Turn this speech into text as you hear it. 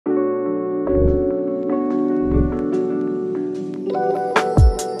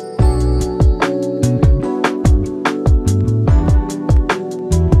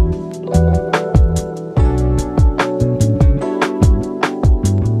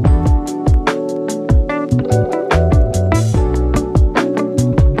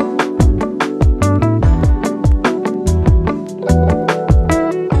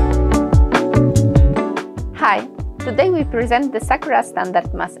present the Sakura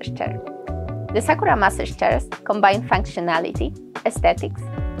Standard massage chair. The Sakura massage chairs combine functionality, aesthetics,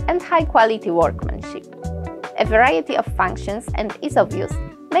 and high-quality workmanship. A variety of functions and ease of use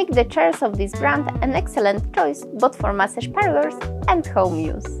make the chairs of this brand an excellent choice both for massage parlors and home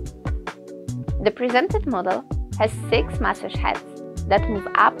use. The presented model has 6 massage heads that move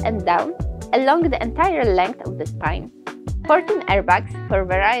up and down along the entire length of the spine, 14 airbags for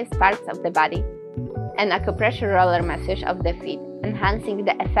various parts of the body, an acupressure roller massage of the feet, enhancing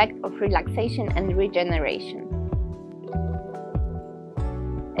the effect of relaxation and regeneration.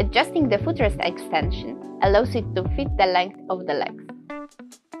 Adjusting the footrest extension allows it to fit the length of the legs.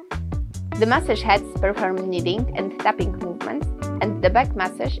 The massage heads perform kneading and tapping movements, and the back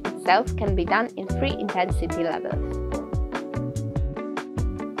massage itself can be done in 3 intensity levels.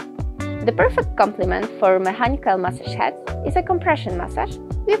 The perfect complement for mechanical massage heads is a compression massage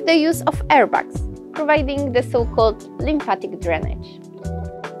with the use of airbags, providing the so-called lymphatic drainage.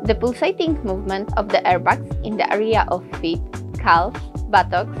 The pulsating movement of the airbags in the area of feet, calves,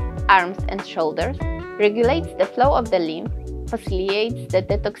 buttocks, arms and shoulders regulates the flow of the lymph, facilitates the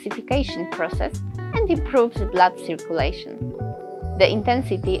detoxification process, and improves blood circulation. The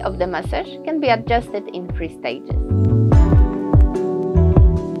intensity of the massage can be adjusted in 3 stages.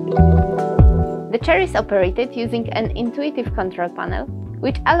 The chair is operated using an intuitive control panel,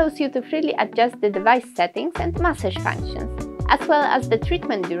 which allows you to freely adjust the device settings and massage functions, as well as the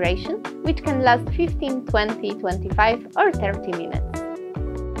treatment duration, which can last 15, 20, 25 or 30 minutes.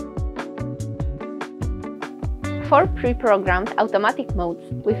 4 pre-programmed automatic modes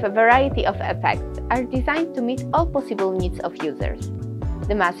with a variety of effects are designed to meet all possible needs of users.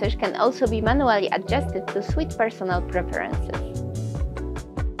 The massage can also be manually adjusted to suit personal preferences.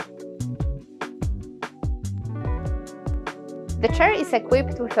 The chair is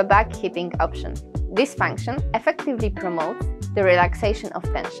equipped with a back heating option. This function effectively promotes the relaxation of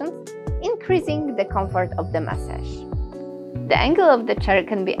tensions, increasing the comfort of the massage. The angle of the chair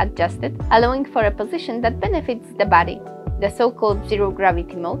can be adjusted, allowing for a position that benefits the body. The so-called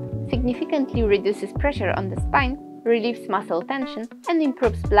zero-gravity mode significantly reduces pressure on the spine, relieves muscle tension, and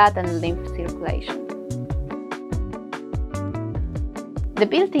improves blood and lymph circulation. The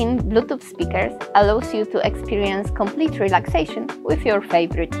built-in Bluetooth speakers allows you to experience complete relaxation with your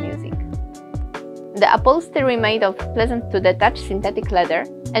favorite music. The upholstery made of pleasant-to-the-touch synthetic leather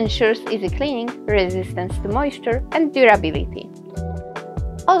ensures easy cleaning, resistance to moisture, and durability.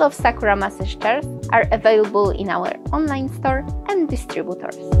 All of Sakura massage chairs are available in our online store and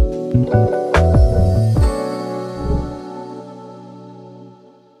distributors.